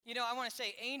I want to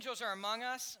say angels are among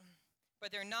us,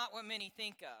 but they're not what many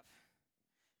think of.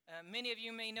 Many of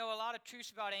you may know a lot of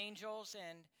truths about angels,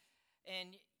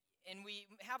 and we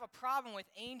have a problem with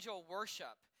angel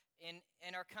worship in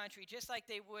our country, just like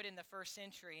they would in the first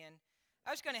century. And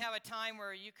I was going to have a time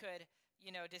where you could,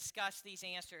 discuss these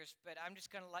answers, but I'm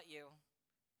just going to let you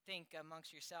think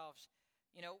amongst yourselves.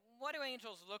 What do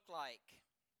angels look like?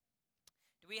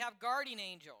 Do we have guardian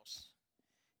angels?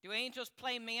 Do angels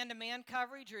play man-to-man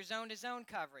coverage or zone-to-zone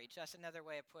coverage? That's another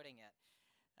way of putting it,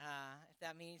 if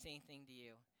that means anything to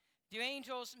you. Do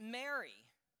angels marry?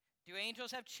 Do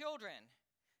angels have children?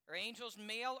 Are angels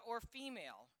male or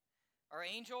female? Are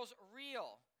angels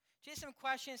real? Just some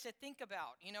questions to think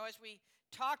about. As we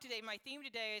talk today, my theme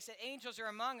today is that angels are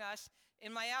among us,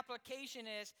 and my application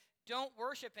is don't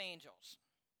worship angels,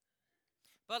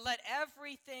 but let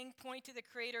everything point to the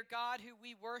Creator God who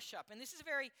we worship. And this is a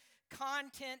very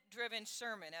content-driven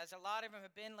sermon, as a lot of them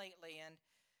have been lately. And,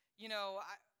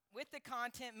 with the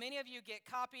content, many of you get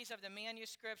copies of the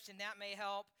manuscripts, and that may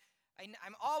help.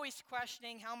 I'm always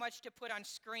questioning how much to put on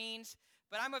screens,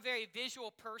 but I'm a very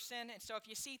visual person, and so if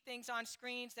you see things on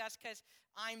screens, that's because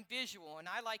I'm visual, and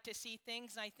I like to see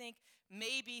things, and I think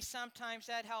maybe sometimes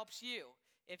that helps you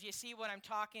if you see what I'm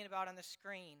talking about on the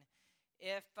screen.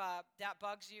 If that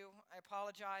bugs you, I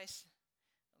apologize.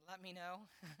 Let me know.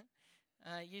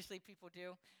 Usually people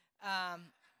do.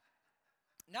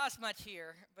 Not as much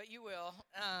here, but you will.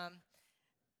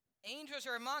 Angels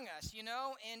are among us,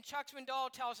 and Chuck Swindoll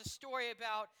tells a story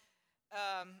about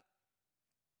a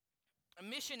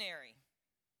missionary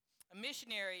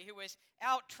who was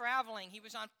out traveling. He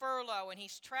was on furlough, and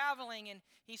he's traveling, and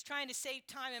he's trying to save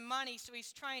time and money, so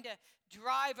he's trying to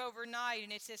drive overnight,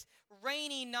 and it's this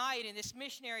rainy night, and this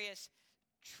missionary is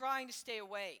trying to stay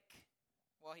awake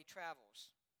while he travels.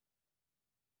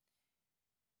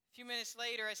 A few minutes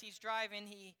later, as he's driving,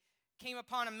 he came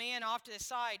upon a man off to the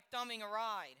side thumbing a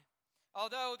ride.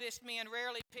 Although this man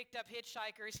rarely picked up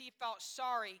hitchhikers, he felt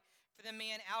sorry for the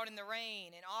man out in the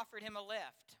rain and offered him a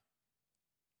lift.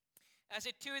 As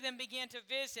the two of them began to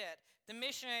visit, the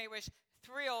missionary was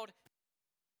thrilled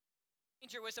the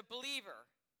stranger was a believer,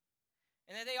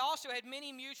 and that they also had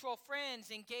many mutual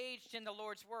friends engaged in the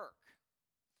Lord's work.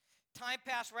 Time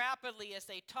passed rapidly as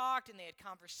they talked and they had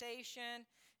conversation,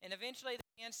 and eventually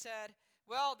the man said,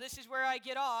 "Well, this is where I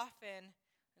get off," and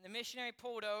the missionary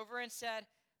pulled over and said,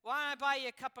 "Why don't I buy you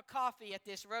a cup of coffee at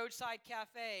this roadside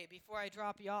cafe before I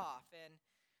drop you off?" And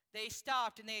they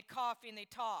stopped and they had coffee and they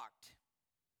talked.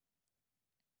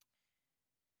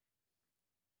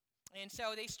 And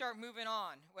so they start moving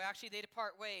on. Well, actually, they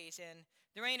depart ways. And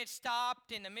the rain had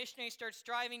stopped, and the missionary starts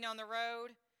driving down the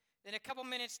road. Then a couple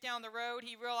minutes down the road,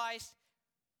 he realized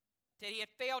that he had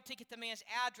failed to get the man's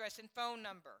address and phone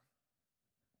number.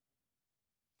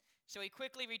 So he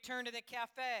quickly returned to the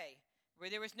cafe, where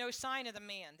there was no sign of the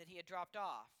man that he had dropped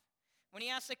off. When he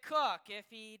asked the cook if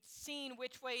he'd seen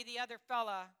which way the other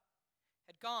fella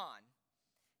had gone,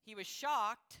 he was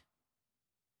shocked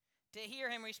to hear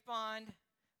him respond,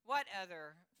 "What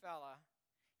other fella?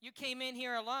 You came in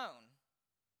here alone.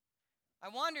 I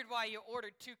wondered why you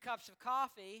ordered 2 cups of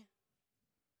coffee."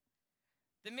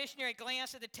 The missionary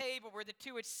glanced at the table where the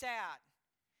two had sat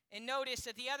and noticed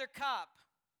that the other cup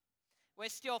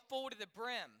was still full to the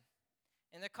brim,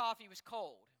 and the coffee was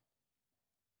cold.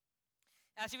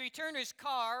 As he returned to his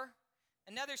car,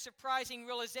 another surprising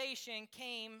realization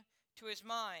came to his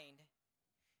mind.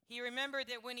 He remembered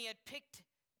that when he had picked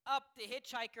up the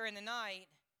hitchhiker in the night,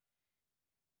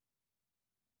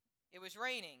 it was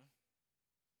raining.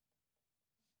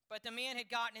 But the man had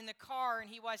gotten in the car and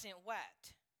he wasn't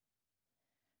wet.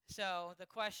 So the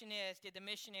question is, did the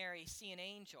missionary see an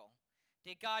angel?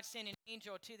 Did God send an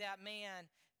angel to that man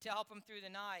to help him through the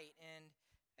night? And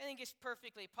I think it's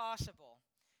perfectly possible.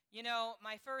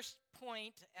 My first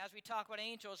point as we talk about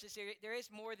angels is there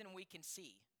is more than we can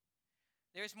see.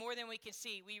 There's more than we can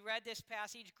see. We read this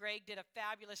passage. Greg did a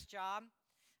fabulous job.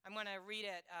 I'm going to read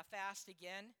it fast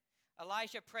again.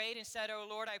 Elijah prayed and said, "O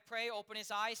Lord, I pray, open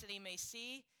his eyes that he may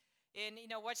see." And,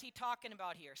 what's he talking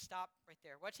about here? Stop right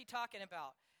there. What's he talking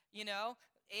about?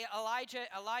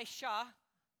 Elisha,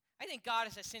 I think God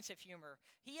has a sense of humor.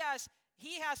 He has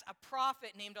a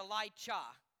prophet named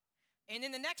Elijah. And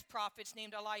then the next prophet's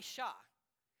named Elisha.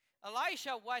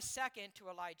 Elisha was second to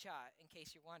Elijah, in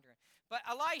case you're wondering. But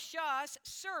Elisha's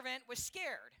servant was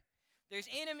scared. There's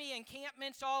enemy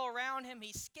encampments all around him.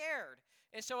 He's scared.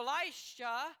 And so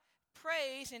Elisha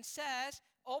prays and says,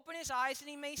 "Open his eyes that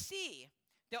he may see."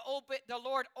 The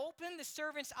Lord opened the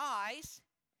servant's eyes,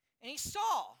 and he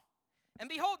saw. And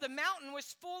behold, the mountain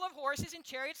was full of horses and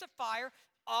chariots of fire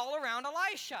all around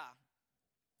Elisha.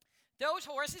 Those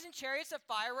horses and chariots of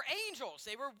fire were angels.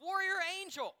 They were warrior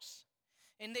angels.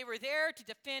 And they were there to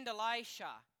defend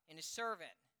Elisha and his servant.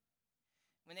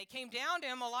 When they came down to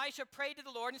him, Elisha prayed to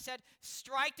the Lord and said,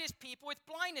 "Strike this people with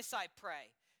blindness, I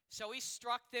pray." So he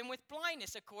struck them with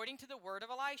blindness according to the word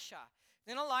of Elisha.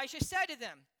 Then Elisha said to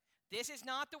them, "This is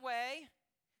not the way,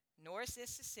 nor is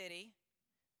this the city.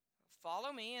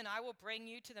 Follow me, and I will bring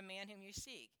you to the man whom you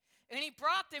seek." And he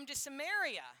brought them to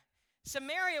Samaria.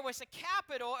 Samaria was the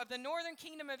capital of the northern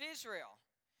kingdom of Israel.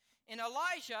 And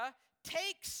Elijah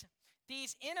takes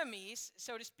these enemies,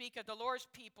 so to speak, of the Lord's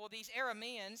people, these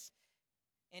Arameans,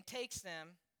 and takes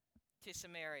them to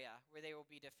Samaria, where they will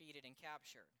be defeated and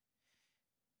captured.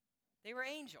 They were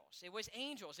angels. It was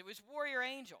angels. It was warrior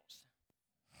angels.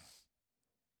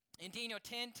 In Daniel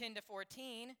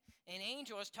 10:10-14, an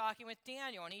angel is talking with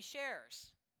Daniel, and he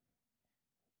shares.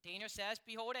 Daniel says,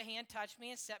 "Behold, a hand touched me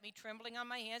and set me trembling on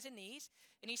my hands and knees.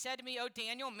 And he said to me, O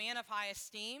Daniel, man of high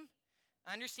esteem,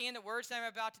 understand the words that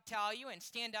I'm about to tell you and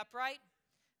stand upright,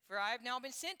 for I have now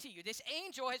been sent to you." This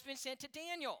angel has been sent to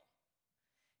Daniel.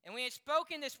 And when he had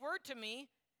spoken this word to me,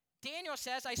 Daniel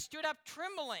says, "I stood up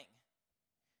trembling."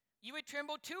 You would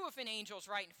tremble too if an angel's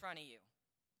right in front of you.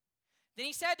 Then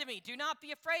he said to me, "Do not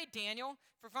be afraid, Daniel,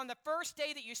 for from the first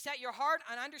day that you set your heart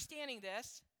on understanding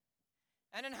this,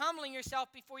 and in humbling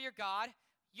yourself before your God,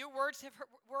 your words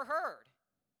were heard.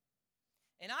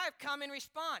 And I have come in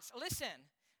response." Listen,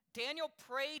 Daniel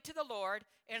prayed to the Lord,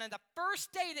 and on the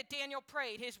first day that Daniel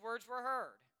prayed, his words were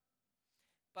heard.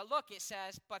 But look, it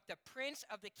says, "But the prince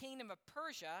of the kingdom of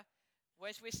Persia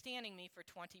was withstanding me for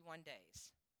 21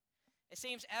 days. It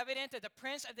seems evident that the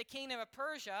prince of the kingdom of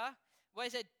Persia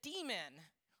was a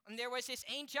demon, and there was this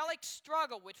angelic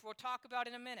struggle, which we'll talk about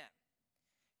in a minute.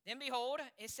 Then behold,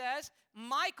 it says,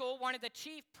 Michael, one of the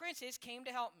chief princes, came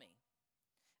to help me.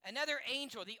 Another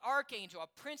angel, the archangel, a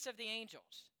prince of the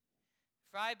angels.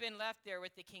 For I have been left there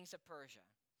with the kings of Persia.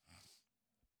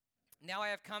 Now I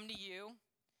have come to you,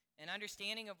 an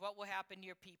understanding of what will happen to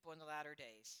your people in the latter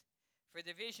days. For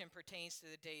the vision pertains to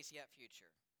the days yet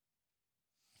future.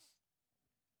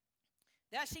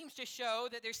 That seems to show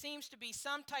that there seems to be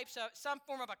some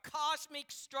form of a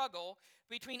cosmic struggle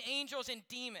between angels and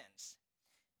demons.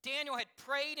 Daniel had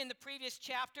prayed in the previous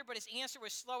chapter, but his answer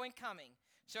was slow in coming.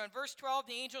 So in verse 12,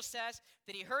 the angel says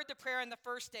that he heard the prayer on the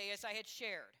first day, as I had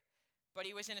shared. But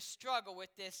he was in a struggle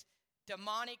with this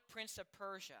demonic prince of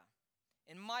Persia,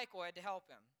 and Michael had to help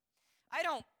him. I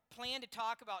don't plan to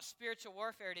talk about spiritual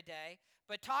warfare today,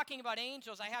 but talking about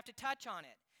angels, I have to touch on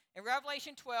it. In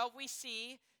Revelation 12, we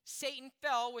see Satan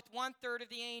fell with 1/3 of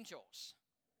the angels.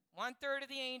 1/3 of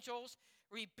the angels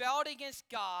rebelled against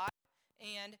God,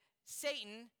 and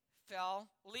Satan fell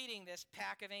leading this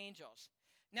pack of angels.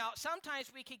 Now,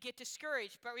 sometimes we could get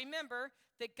discouraged, but remember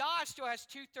that God still has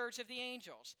 2/3 of the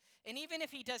angels. And even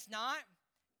if he does not,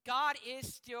 God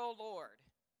is still Lord.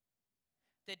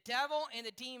 The devil and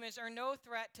the demons are no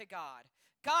threat to God.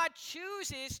 God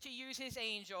chooses to use his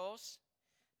angels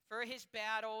for his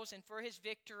battles and for his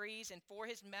victories and for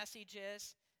his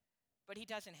messages, but he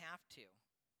doesn't have to.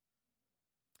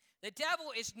 The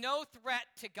devil is no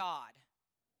threat to God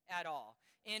at all.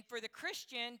 And for the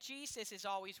Christian, Jesus is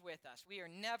always with us. We are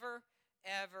never,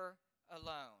 ever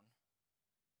alone.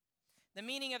 The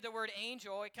meaning of the word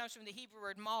angel, it comes from the Hebrew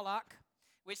word malach,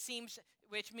 which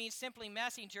means simply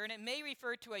messenger, and it may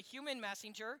refer to a human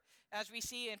messenger, as we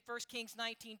see in 1 Kings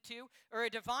 19:2, or a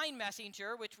divine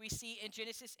messenger, which we see in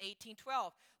Genesis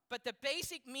 18:12. But the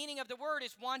basic meaning of the word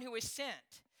is one who is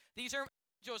sent. These are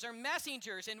angels, are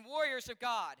messengers and warriors of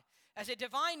God. As a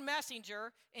divine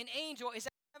messenger, an angel is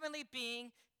a heavenly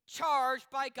being charged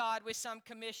by God with some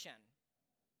commission.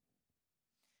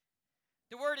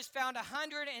 The word is found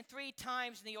 103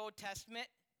 times in the Old Testament.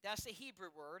 That's the Hebrew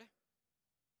word.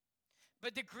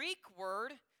 But the Greek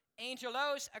word,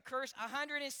 angelos, occurs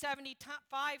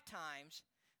 175 times,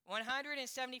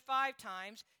 175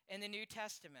 times in the New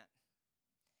Testament.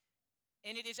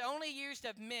 And it is only used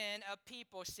of men, of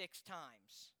people, 6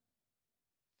 times.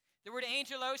 The word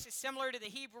angelos is similar to the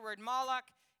Hebrew word malach.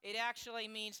 It actually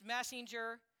means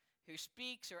messenger who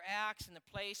speaks or acts in the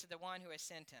place of the one who has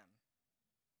sent him.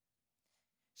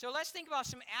 So let's think about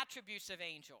some attributes of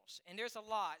angels. And there's a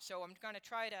lot, so I'm going to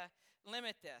try to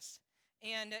limit this.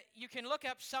 And you can look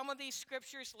up some of these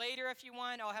scriptures later if you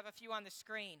want. I'll have a few on the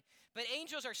screen. But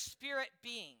angels are spirit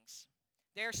beings.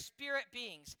 They're spirit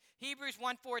beings. Hebrews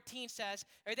 1:14 says,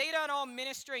 "Are they not all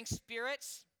ministering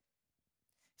spirits,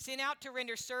 sent out to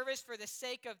render service for the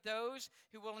sake of those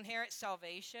who will inherit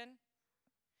salvation?"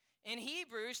 In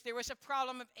Hebrews, there was a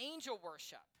problem of angel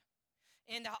worship.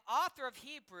 And the author of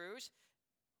Hebrews,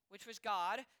 which was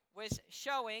God, was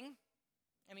showing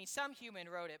I mean, some human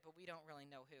wrote it, but we don't really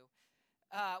know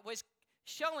who, was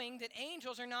showing that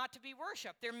angels are not to be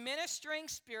worshipped. They're ministering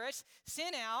spirits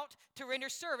sent out to render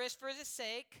service for the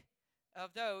sake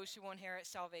of those who will inherit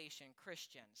salvation,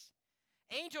 Christians.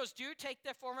 Angels do take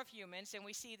the form of humans, and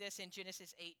we see this in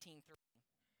Genesis 18:3.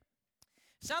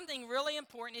 Something really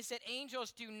important is that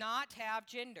angels do not have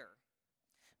gender.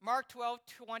 Mark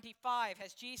 12:25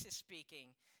 has Jesus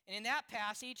speaking. And in that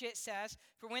passage it says,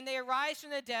 "For when they arise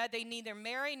from the dead, they neither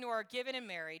marry nor are given in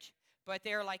marriage, but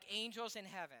they are like angels in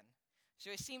heaven." So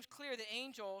it seems clear that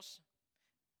angels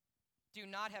do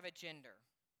not have a gender.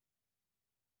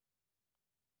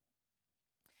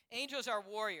 Angels are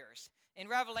warriors. In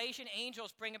Revelation,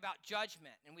 angels bring about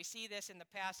judgment, and we see this in the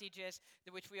passages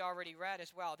which we already read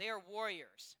as well. They are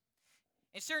warriors.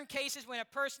 In certain cases, when a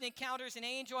person encounters an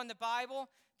angel in the Bible,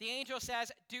 the angel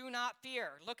says, "Do not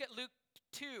fear." Look at Luke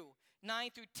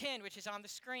 2:9-10, which is on the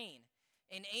screen.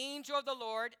 "An angel of the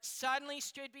Lord suddenly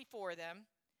stood before them."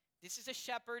 This is the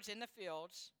shepherds in the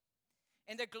fields.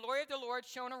 "And the glory of the Lord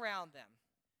shone around them,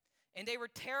 and they were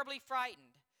terribly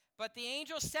frightened. But the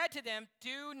angel said to them,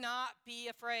 'Do not be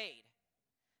afraid.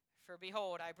 For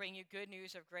behold, I bring you good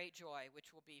news of great joy,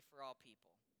 which will be for all people.'"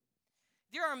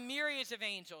 There are myriads of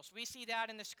angels. We see that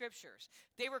in the scriptures.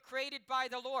 They were created by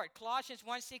the Lord. Colossians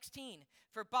 1:16,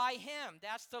 "For by him,"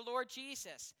 that's the Lord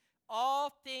Jesus, "all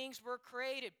things were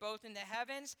created, both in the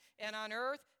heavens and on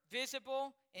earth,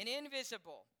 visible and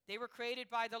invisible." They were created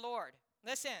by the Lord.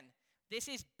 Listen, this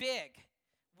is big.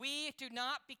 We do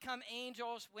not become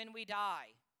angels when we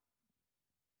die.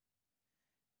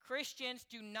 Christians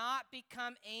do not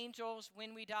become angels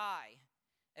when we die.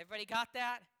 Everybody got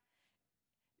that?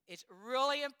 It's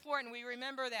really important we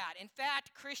remember that. In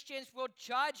fact, Christians will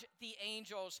judge the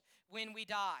angels when we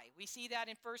die. We see that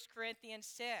in 1 Corinthians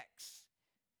 6.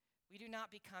 We do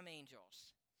not become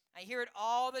angels. I hear it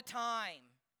all the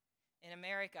time in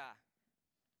America.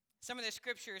 Some of the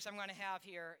scriptures I'm going to have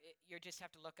here, you just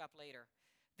have to look up later.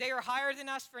 "They are higher than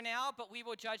us for now, but we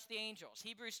will judge the angels."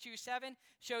 Hebrews 2:7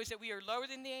 shows that we are lower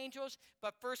than the angels,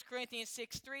 but 1 Corinthians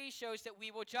 6:3 shows that we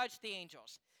will judge the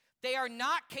angels. "They are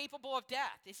not capable of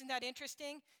death." Isn't that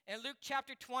interesting? In Luke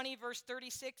chapter 20, verse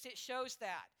 36, it shows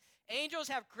that. Angels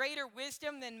have greater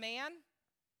wisdom than man,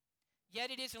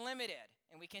 yet it is limited.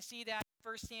 And we can see that in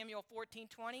 1 Samuel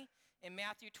 14:20 and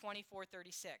Matthew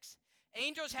 24:36.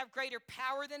 Angels have greater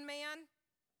power than man,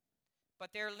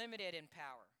 but they're limited in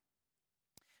power.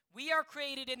 We are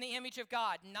created in the image of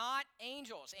God, not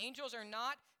angels. Angels are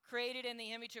not created in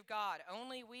the image of God.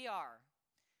 Only we are.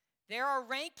 There are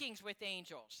rankings with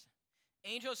angels.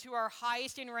 Angels who are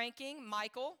highest in ranking,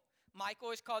 Michael.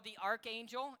 Michael is called the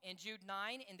archangel in Jude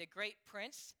 9 and the great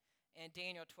prince in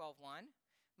Daniel 12:1.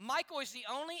 Michael is the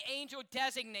only angel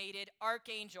designated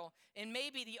archangel and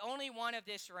maybe the only one of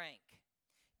this rank.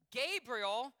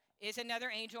 Gabriel is another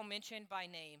angel mentioned by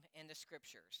name in the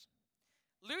scriptures.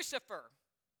 Lucifer,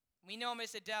 we know him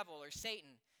as the devil or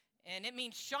Satan, and it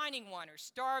means shining one or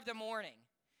star of the morning.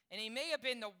 And he may have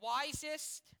been the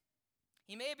wisest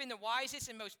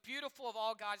and most beautiful of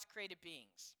all God's created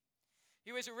beings.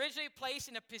 He was originally placed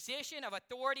in a position of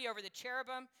authority over the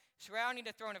cherubim surrounding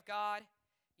the throne of God,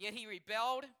 yet he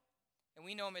rebelled, and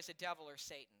we know him as the devil or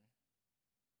Satan.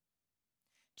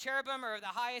 Cherubim are of the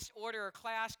highest order or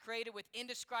class, created with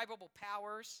indescribable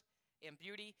powers and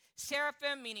beauty.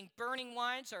 Seraphim, meaning burning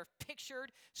ones, are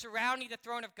pictured surrounding the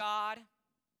throne of God.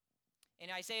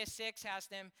 And Isaiah 6 has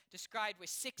them described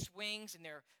with 6 wings, and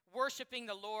they're worshiping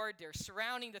the Lord. They're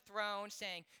surrounding the throne,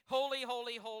 saying, "Holy,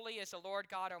 holy, holy is the Lord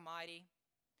God Almighty."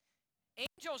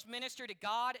 Angels minister to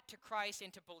God, to Christ,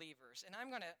 and to believers. And I'm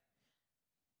going to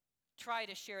try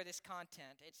to share this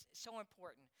content. It's so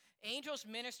important. Angels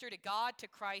minister to God, to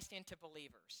Christ, and to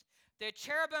believers. The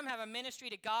cherubim have a ministry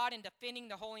to God in defending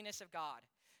the holiness of God.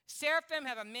 Seraphim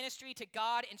have a ministry to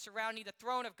God in surrounding the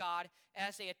throne of God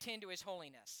as they attend to his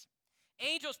holiness.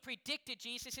 Angels predicted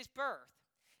Jesus' birth.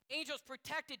 Angels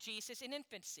protected Jesus in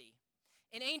infancy.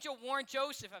 An angel warned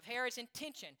Joseph of Herod's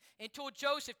intention and told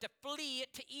Joseph to flee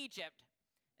to Egypt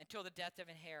until the death of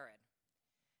Herod.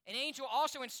 An angel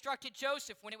also instructed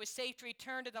Joseph when it was safe to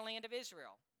return to the land of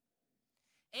Israel.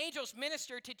 Angels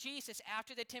ministered to Jesus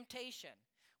after the temptation.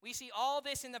 We see all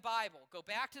this in the Bible. Go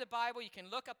back to the Bible. You can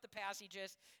look up the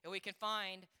passages, and we can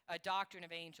find a doctrine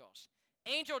of angels.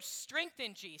 Angels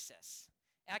strengthened Jesus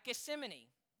at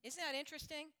Gethsemane. Isn't that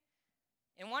interesting?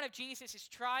 In one of Jesus'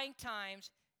 trying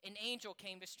times, an angel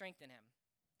came to strengthen him.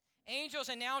 Angels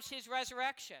announced his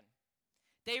resurrection.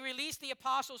 They released the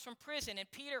apostles from prison and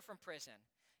Peter from prison.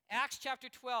 Acts chapter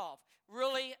 12,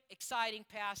 really exciting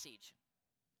passage.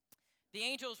 The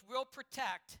angels will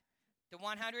protect the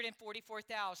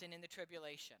 144,000 in the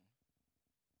tribulation.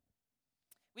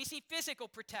 We see physical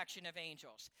protection of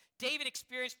angels. David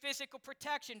experienced physical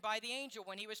protection by the angel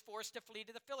when he was forced to flee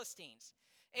to the Philistines.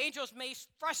 Angels may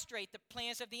frustrate the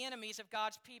plans of the enemies of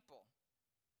God's people.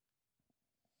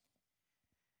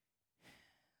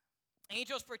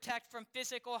 Angels protect from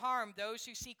physical harm those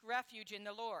who seek refuge in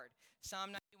the Lord.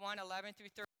 Psalm 91, 11 through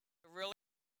 30, a really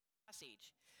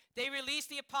passage. They released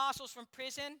the apostles from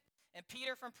prison and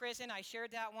Peter from prison. I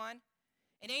shared that one.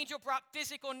 An angel brought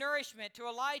physical nourishment to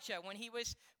Elijah when he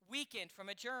was weakened from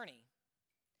a journey.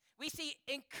 We see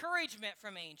encouragement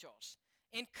from angels.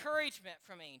 Encouragement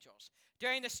from angels.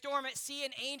 During the storm at sea,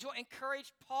 an angel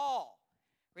encouraged Paul,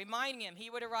 reminding him he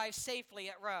would arrive safely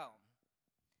at Rome.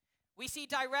 We see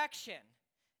direction.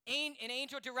 An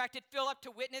angel directed Philip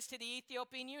to witness to the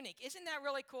Ethiopian eunuch. Isn't that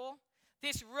really cool?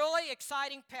 This really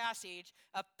exciting passage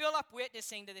of Philip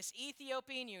witnessing to this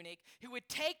Ethiopian eunuch who would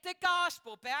take the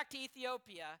gospel back to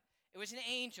Ethiopia. It was an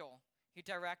angel who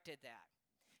directed that.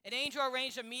 An angel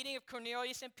arranged a meeting of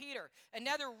Cornelius and Peter.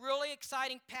 Another really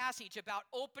exciting passage about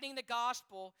opening the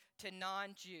gospel to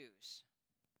non-Jews.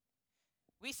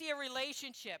 We see a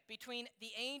relationship between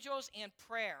the angels and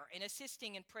prayer and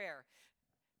assisting in prayer.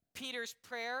 Peter's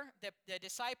prayer, the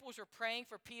disciples were praying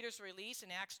for Peter's release in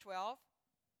Acts 12.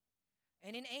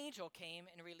 And an angel came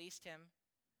and released him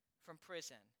from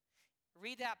prison.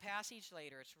 Read that passage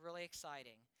later. It's really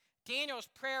exciting. Daniel's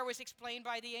prayer was explained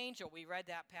by the angel. We read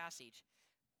that passage.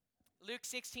 Luke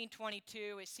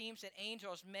 16:22, it seems that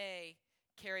angels may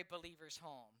carry believers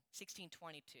home.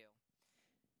 16:22.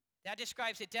 That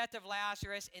describes the death of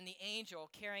Lazarus and the angel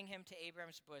carrying him to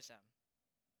Abraham's bosom.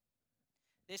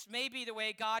 This may be the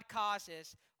way God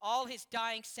causes all his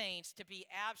dying saints to be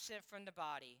absent from the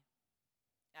body,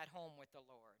 at home with the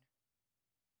Lord.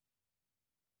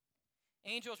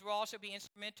 Angels will also be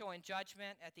instrumental in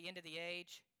judgment at the end of the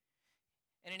age.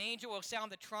 And an angel will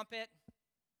sound the trumpet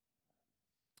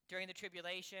during the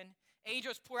tribulation.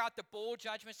 Angels pour out the bowl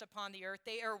judgments upon the earth.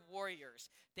 They are warriors.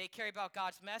 They carry about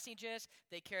God's messages.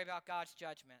 They carry about God's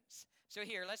judgments. So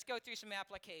here, let's go through some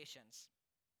applications.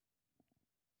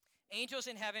 Angels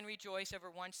in heaven rejoice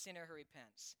over one sinner who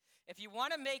repents. If you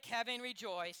want to make heaven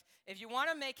rejoice, if you want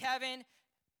to make heaven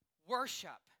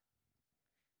worship,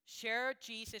 share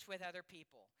Jesus with other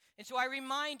people. And so I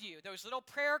remind you, those little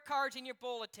prayer cards in your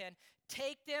bulletin,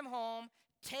 take them home,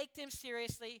 take them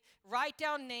seriously, write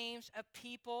down names of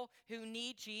people who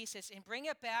need Jesus, and bring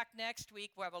it back next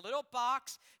week. We'll have a little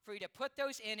box for you to put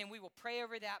those in, and we will pray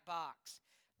over that box.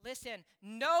 Listen,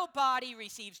 nobody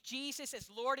receives Jesus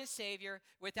as Lord and Savior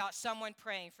without someone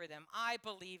praying for them. I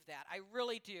believe that. I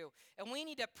really do. And we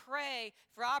need to pray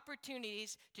for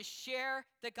opportunities to share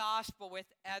the gospel with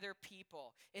other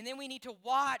people. And then we need to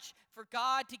watch for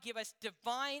God to give us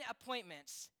divine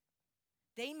appointments.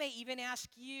 They may even ask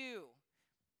you.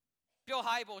 Bill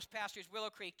Hybels pastors Willow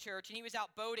Creek Church, and he was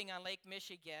out boating on Lake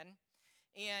Michigan.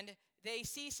 And they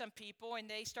see some people, and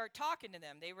they start talking to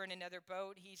them. They were in another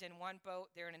boat. He's in one boat.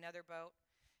 They're in another boat.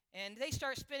 And they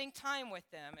start spending time with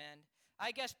them. And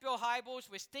I guess Bill Hybels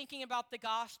was thinking about the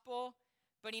gospel,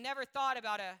 but he never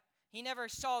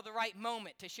saw the right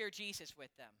moment to share Jesus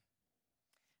with them.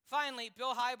 Finally,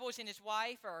 Bill Hybels and his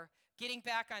wife are getting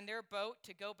back on their boat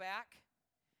to go back.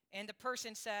 And the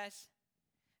person says,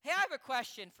 "Hey, I have a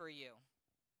question for you."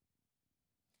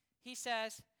 He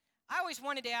says, "I always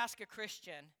wanted to ask a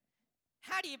Christian,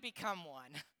 how do you become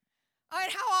one?" I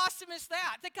mean, how awesome is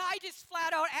that? The guy just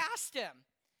flat out asked him.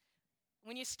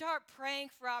 When you start praying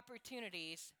for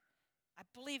opportunities, I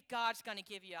believe God's going to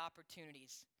give you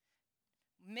opportunities.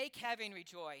 Make heaven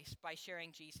rejoice by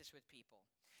sharing Jesus with people.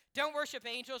 Don't worship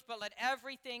angels, but let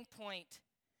everything point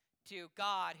to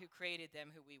God who created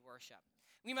them, who we worship.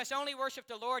 We must only worship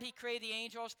the Lord. He created the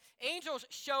angels. Angels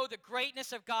show the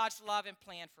greatness of God's love and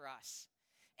plan for us.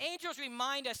 Angels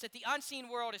remind us that the unseen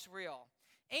world is real.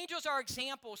 Angels are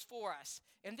examples for us,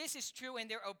 and this is true in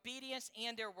their obedience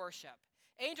and their worship.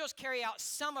 Angels carry out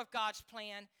some of God's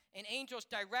plan, and angels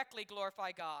directly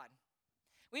glorify God.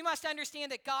 We must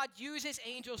understand that God uses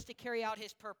angels to carry out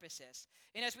his purposes.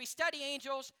 And as we study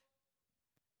angels,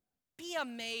 be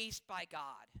amazed by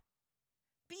God.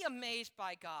 Be amazed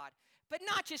by God. But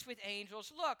not just with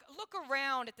angels. Look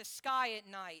around at the sky at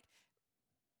night.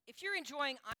 If you're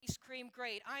enjoying ice cream,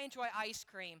 great. I enjoy ice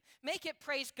cream. Make it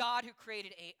praise God who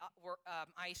created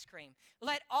ice cream.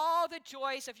 Let all the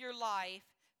joys of your life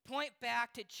point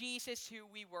back to Jesus who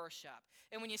we worship.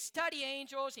 And when you study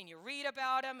angels and you read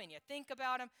about them and you think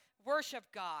about them,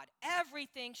 worship God.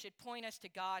 Everything should point us to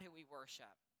God who we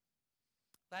worship.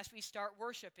 Lest we start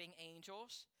worshiping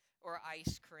angels or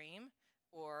ice cream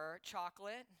or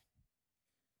chocolate.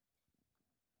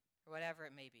 or whatever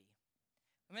it may be.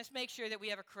 We must make sure that we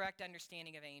have a correct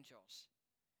understanding of angels.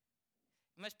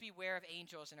 We must be aware of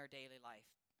angels in our daily life.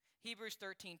 Hebrews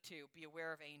 13:2, be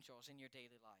aware of angels in your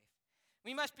daily life.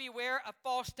 We must be aware of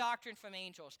false doctrine from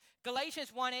angels.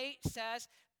 Galatians 1:8 says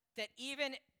that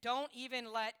don't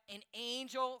even let an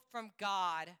angel from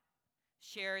God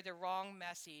share the wrong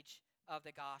message of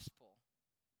the gospel,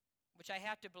 which I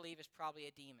have to believe is probably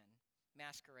a demon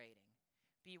masquerading.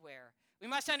 Beware. We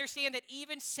must understand that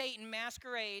even Satan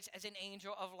masquerades as an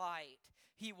angel of light.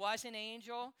 He was an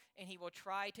angel, and he will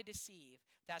try to deceive.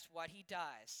 That's what he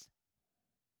does.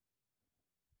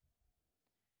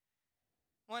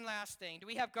 One last thing. Do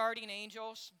we have guardian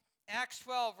angels? Acts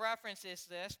 12 references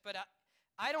this, but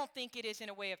I don't think it is in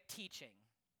a way of teaching.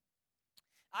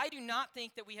 I do not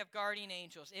think that we have guardian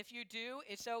angels. If you do,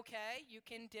 it's okay. You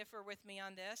can differ with me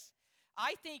on this.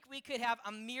 I think we could have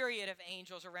a myriad of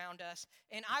angels around us,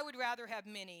 and I would rather have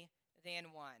many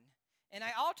than one. And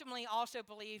I ultimately also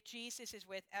believe Jesus is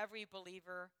with every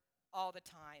believer all the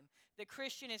time. The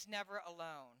Christian is never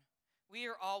alone. We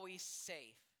are always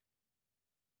safe.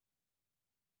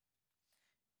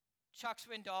 Chuck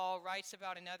Swindoll writes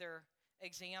about another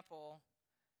example,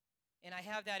 and I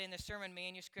have that in the sermon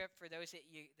manuscript for those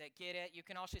that get it. You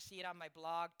can also see it on my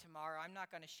blog tomorrow. I'm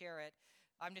not going to share it.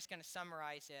 I'm just going to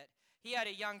summarize it. He had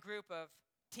a young group of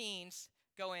teens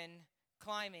going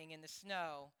climbing in the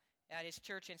snow at his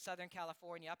church in Southern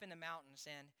California, up in the mountains,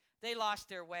 and they lost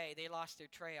their way. They lost their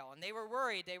trail, and they were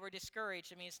worried. They were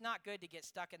discouraged. I mean, it's not good to get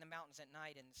stuck in the mountains at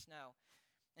night in the snow.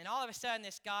 And all of a sudden,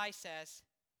 this guy says,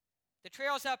 "The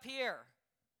trail's up here."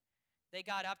 They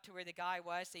got up to where the guy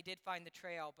was. They did find the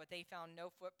trail, but they found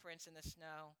no footprints in the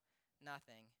snow,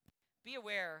 nothing. Be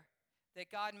aware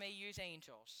that God may use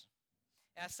angels.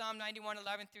 As Psalm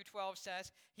 91:11-12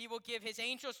 says, he will give his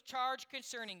angels charge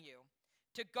concerning you,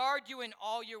 to guard you in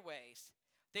all your ways.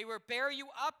 They will bear you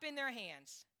up in their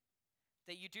hands,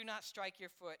 that you do not strike your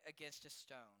foot against a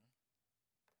stone.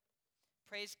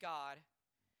 Praise God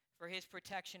for his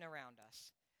protection around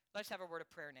us. Let's have a word of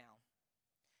prayer now.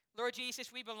 Lord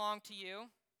Jesus, we belong to you.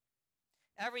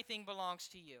 Everything belongs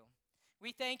to you.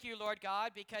 We thank you, Lord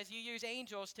God, because you use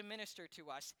angels to minister to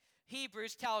us.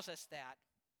 Hebrews tells us that.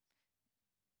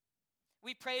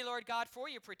 We pray, Lord God, for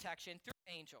your protection through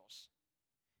angels.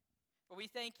 But we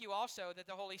thank you also that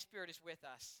the Holy Spirit is with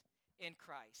us in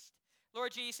Christ.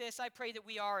 Lord Jesus, I pray that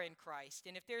we are in Christ.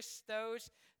 And if there's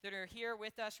those that are here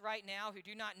with us right now who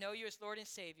do not know you as Lord and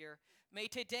Savior, may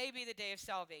today be the day of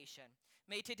salvation.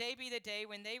 May today be the day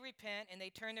when they repent and they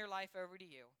turn their life over to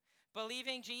you,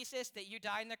 believing, Jesus, that you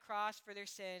died on the cross for their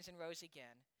sins and rose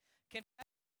again. Confess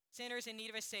sinners in need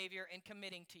of a Savior and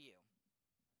committing to you.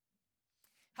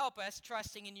 Help us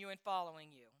trusting in you and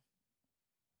following you.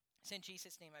 It's in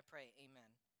Jesus' name I pray.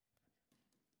 Amen.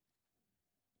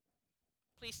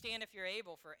 Please stand if you're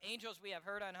able for Angels We Have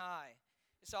Heard on High.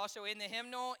 It's also in the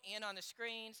hymnal and on the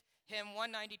screens, hymn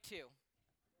 192.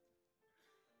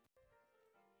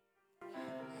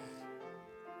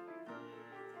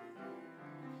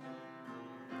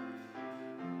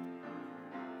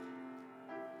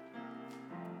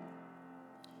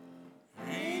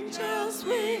 Angels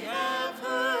we have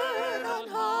heard on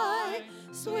high,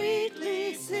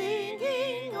 sweetly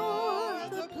singing o'er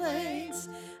the plains,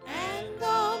 and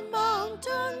the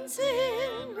mountains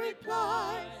in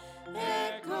reply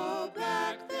echo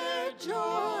back their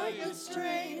joyous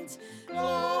strains.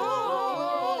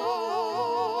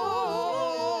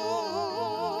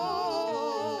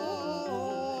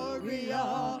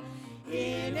 Gloria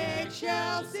in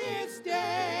excelsis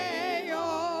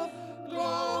Deo,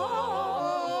 Gloria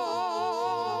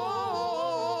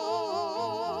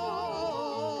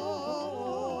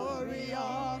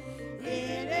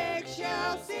in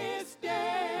excelsis Deo.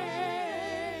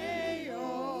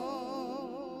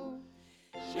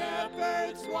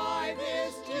 Shepherds, why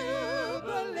this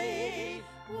jubilee?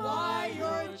 Why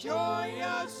your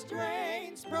joyous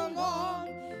strains prolong?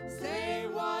 Say,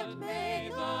 what may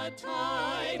the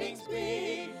tidings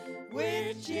be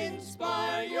which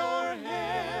inspire your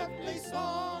heavenly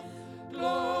song?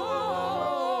 Glory